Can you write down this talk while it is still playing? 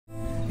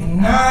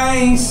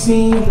ain't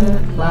seen the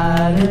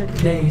light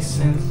of day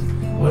since.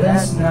 Well,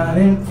 that's not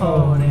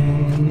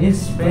important,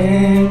 it's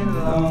been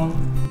long.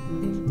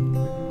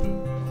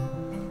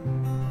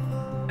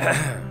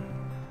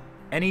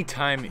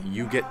 Anytime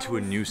you get to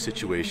a new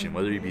situation,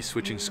 whether you be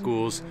switching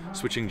schools,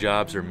 switching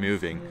jobs, or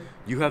moving,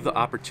 you have the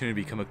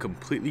opportunity to become a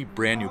completely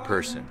brand new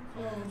person.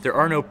 There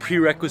are no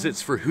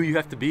prerequisites for who you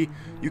have to be.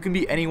 You can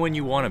be anyone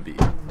you want to be.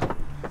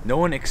 No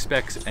one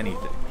expects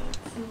anything.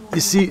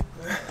 You see,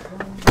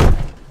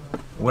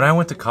 when I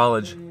went to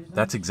college,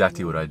 that's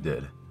exactly what I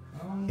did.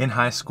 In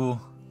high school,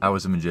 I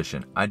was a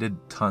magician. I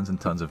did tons and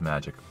tons of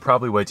magic,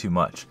 probably way too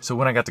much. So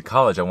when I got to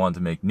college, I wanted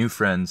to make new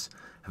friends,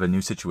 have a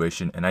new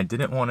situation, and I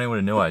didn't want anyone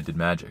to know I did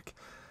magic.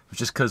 It was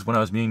just because when I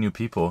was meeting new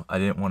people, I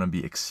didn't want to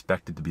be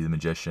expected to be the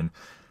magician,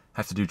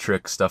 have to do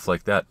tricks, stuff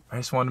like that. I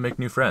just wanted to make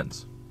new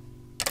friends.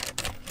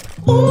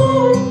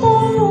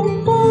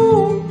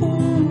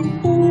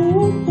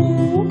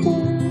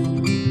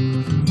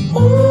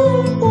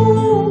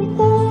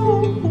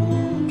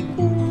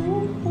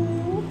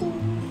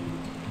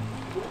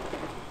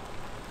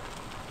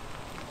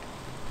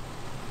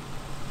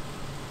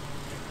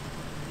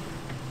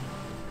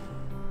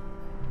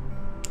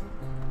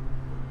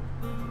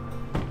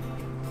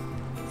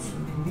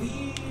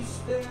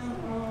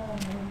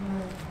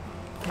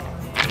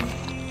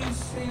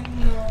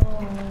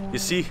 You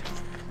see,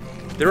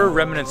 there were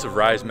remnants of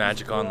Rise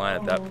Magic online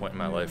at that point in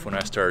my life when I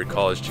started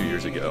college 2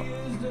 years ago.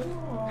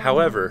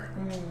 However,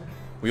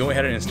 we only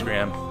had an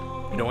Instagram,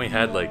 and only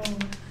had like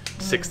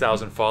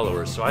 6,000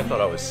 followers, so I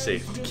thought I was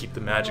safe to keep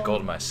the magic all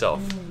to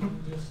myself.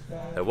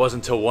 That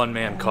wasn't until one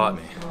man caught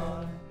me.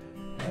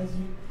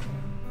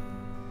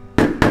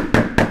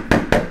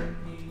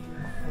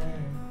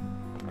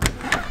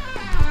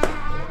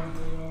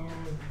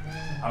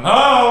 I'm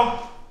home!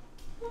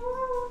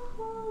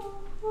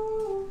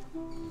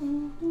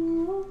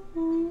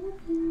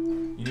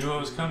 You knew I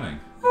was coming.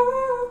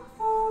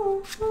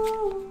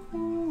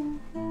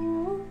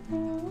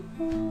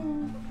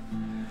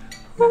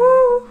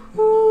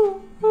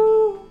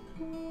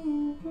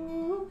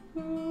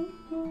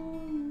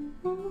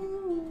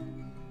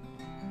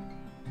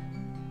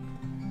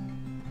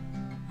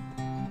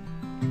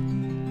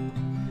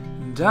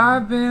 And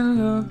I've been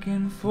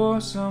looking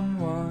for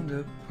someone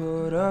to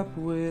put up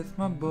with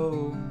my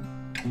bow.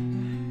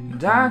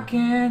 And I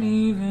can't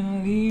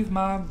even leave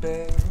my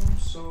bedroom,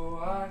 so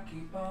I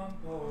keep on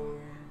pouring.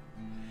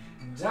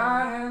 And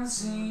I haven't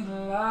seen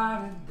a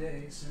light of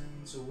day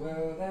since,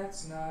 well,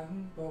 that's not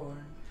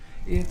important.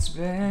 It's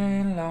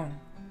been long.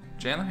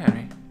 Chandler,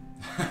 Henry.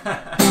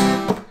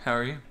 How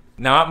are you?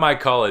 Now at my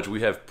college,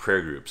 we have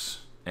prayer groups.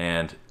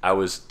 And I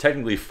was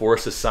technically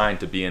force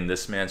assigned to be in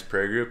this man's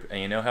prayer group. And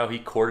you know how he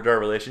courted our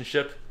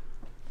relationship?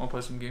 Wanna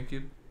play some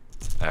GameCube?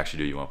 I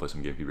actually do. You want to play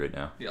some GameCube right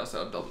now? Yeah, I'll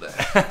set up double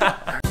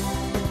that.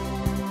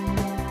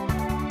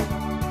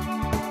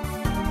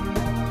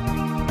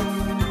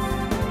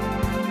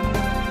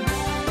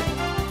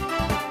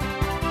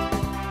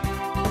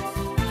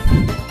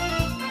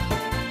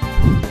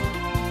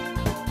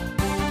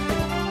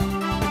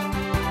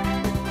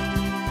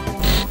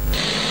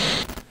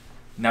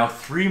 Now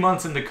 3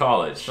 months into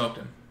college. Smoked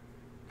him.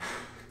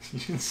 You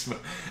didn't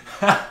smoke.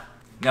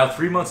 Now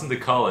 3 months into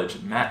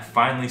college, Matt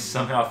finally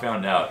somehow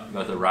found out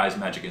about the Rise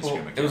Magic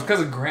Instagram account. It was because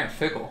of Grant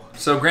Fickle.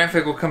 So Grant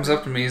Fickle comes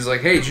up to me, he's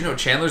like, hey, did you know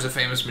Chandler's a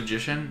famous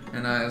magician?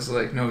 And I was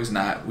like, no, he's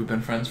not. We've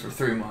been friends for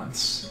 3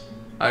 months.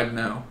 I'd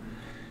know.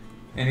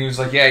 And he was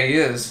like, yeah, he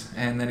is.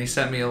 And then he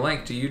sent me a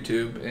link to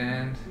YouTube,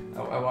 and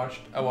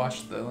I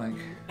watched the link.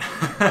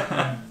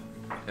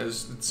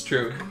 It's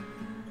true.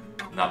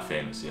 Not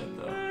famous yet,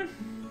 though.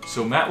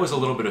 So Matt was a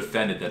little bit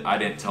offended that I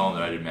didn't tell him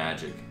that I did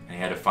magic, and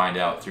he had to find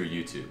out through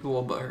YouTube. A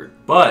little butthurt.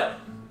 But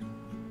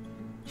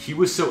he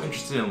was so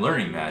interested in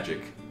learning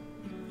magic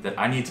that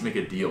I need to make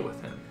a deal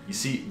with him. You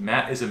see,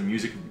 Matt is a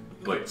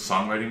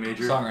songwriting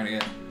major. Songwriting,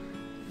 yeah.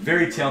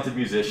 Very talented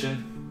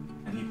musician,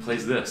 and he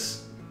plays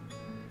this.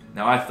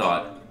 Now I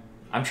thought,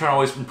 I'm trying to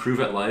always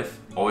improve at life,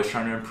 always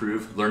trying to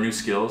improve, learn new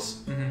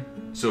skills.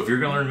 Mm-hmm. So if you're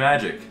gonna learn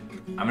magic,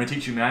 I'm gonna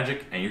teach you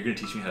magic, and you're gonna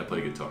teach me how to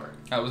play guitar.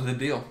 That was the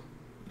deal.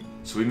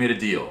 So we made a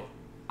deal.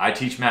 I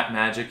teach Matt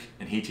magic,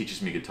 and he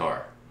teaches me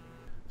guitar.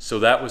 So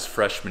that was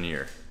freshman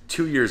year,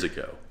 2 years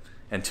ago.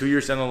 And 2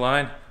 years down the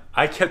line,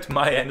 I kept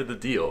my end of the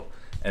deal.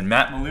 And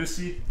Matt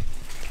Malusi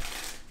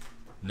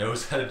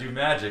knows how to do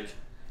magic,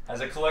 has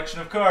a collection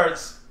of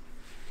cards,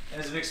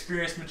 and is an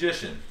experienced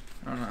magician.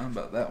 I don't know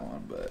about that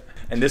one, but...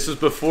 And this was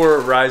before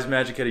Rise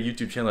Magic had a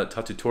YouTube channel that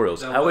taught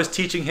tutorials. I was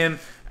teaching him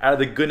out of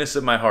the goodness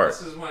of my heart.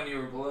 This is when you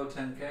were below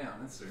 10K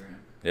on Instagram.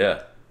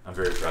 Yeah, I'm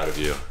very proud of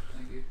you.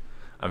 Thank you.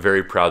 I'm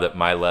very proud that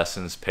my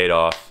lessons paid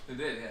off. It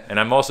did, yeah. And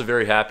I'm also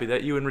very happy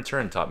that you in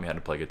return taught me how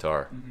to play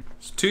guitar. Mm-hmm.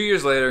 So 2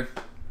 years later,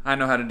 I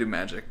know how to do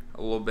magic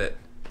a little bit.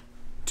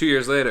 2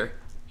 years later,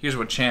 here's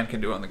what Chan can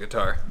do on the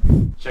guitar.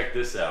 Check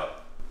this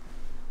out.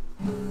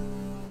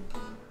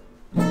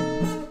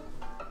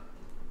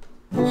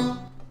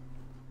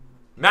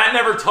 Matt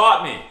never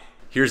taught me.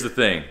 Here's the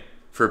thing.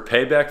 For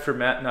payback for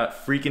Matt not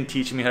freaking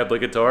teaching me how to play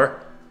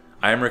guitar,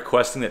 I am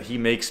requesting that he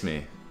makes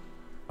me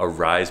a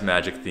Rise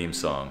Magic theme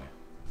song.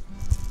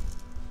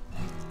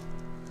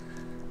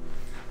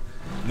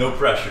 No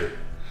pressure.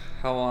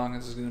 How long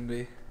is this gonna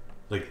be?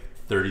 Like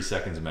 30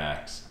 seconds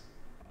max.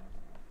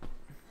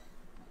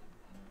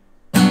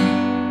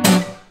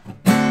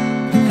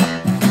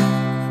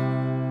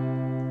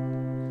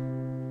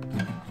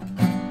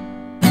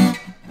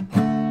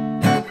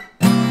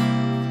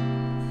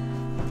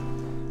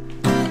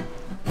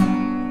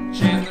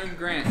 Chandler and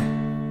Grant.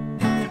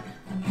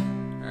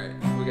 Alright,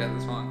 we got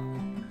this one.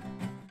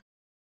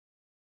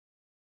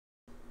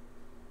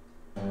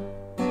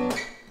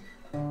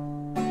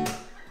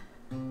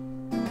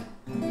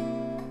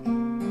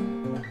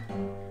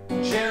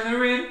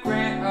 Chandler and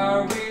Grant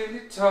are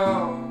really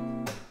tall,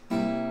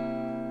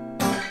 and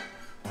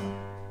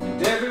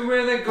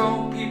everywhere they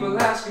go, people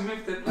ask them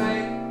if they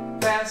play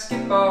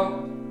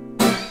basketball.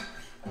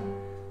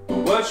 But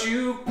what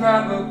you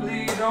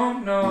probably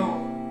don't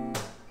know,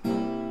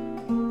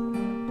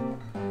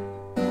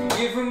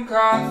 give them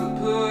cards to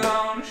put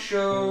on a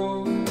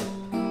show.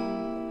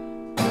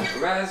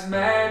 Rise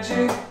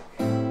Magic,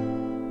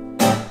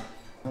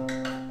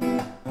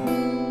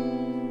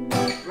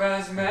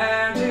 Rise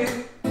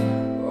Magic,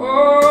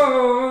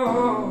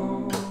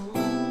 oh,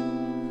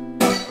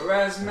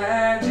 Rise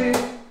Magic,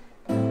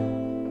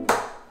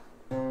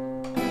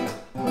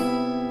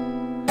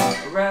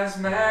 Rise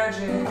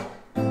Magic.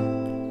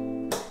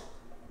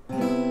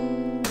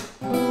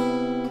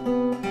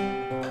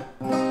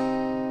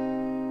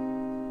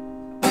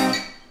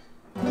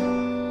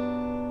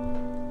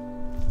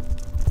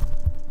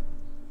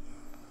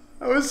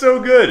 That was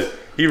so good.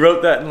 He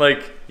wrote that in like,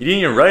 you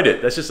didn't even write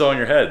it. That's just all in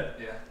your head.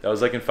 Yeah. That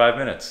was like in 5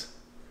 minutes.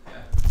 Yeah.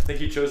 I think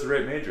he chose the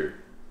right major.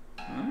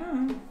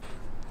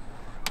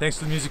 Thanks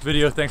for the music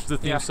video. Thanks for the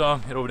theme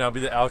song. It'll now be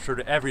the outro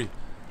to every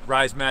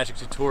Rise Magic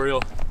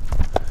tutorial.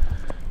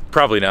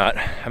 Probably not.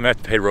 I'm gonna have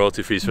to pay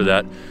royalty fees for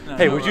that. No,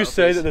 hey, no would you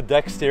say that the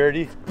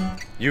dexterity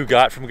you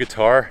got from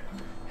guitar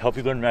helped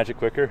you learn magic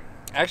quicker?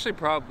 Actually,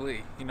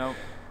 probably. You know,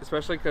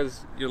 especially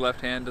because your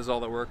left hand does all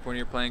the work when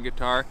you're playing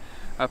guitar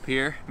up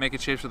here, making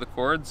shapes with the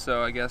chords.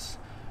 So I guess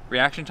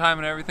reaction time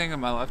and everything on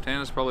my left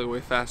hand is probably way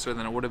faster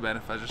than it would have been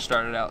if I just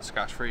started out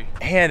scotch-free.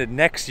 And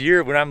next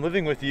year, when I'm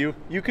living with you,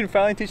 you can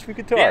finally teach me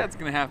guitar. Yeah, it's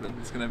gonna happen.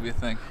 It's gonna be a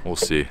thing. We'll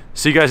see.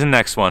 See you guys in the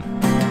next one.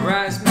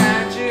 Rise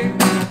Magic.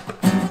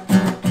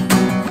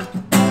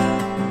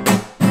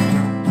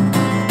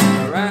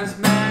 Rise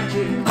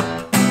Magic.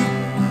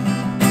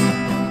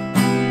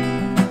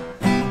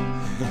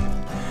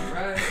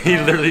 He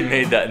literally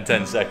made that in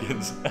 10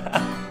 seconds.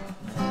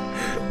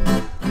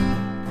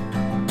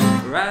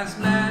 Rise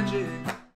Magic.